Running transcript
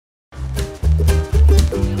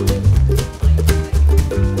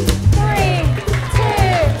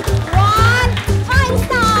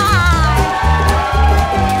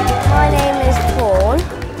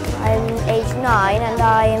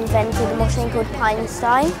called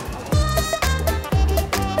Pinestein.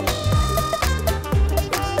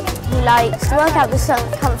 He likes to work out the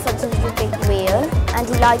circumference of the big wheel, and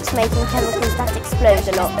he likes making chemicals that explode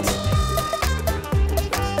a lot.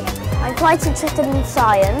 I'm quite interested in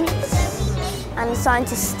science, and the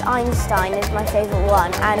scientist Einstein is my favourite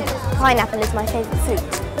one, and pineapple is my favourite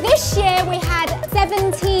fruit. This year we had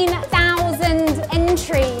 17,000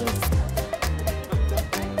 entries.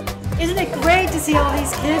 Isn't it great to see all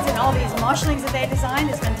these kids and all these Moshlings that they designed?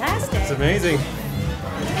 It's fantastic. It's amazing.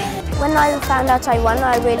 When I found out I won,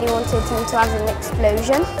 I really wanted him to have an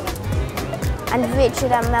explosion. And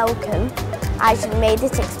Richard and Malcolm actually made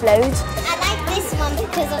it explode. I like this one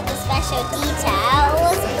because of the special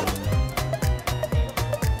details.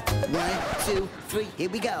 1, 2, 3, here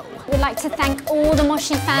we go. We'd like to thank all the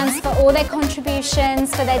Moshi fans for all their contributions,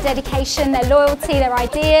 for their dedication, their loyalty, their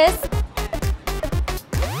ideas.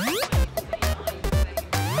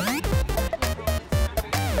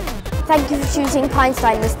 Thank you for choosing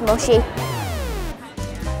Pinestein, Mr. Moshi.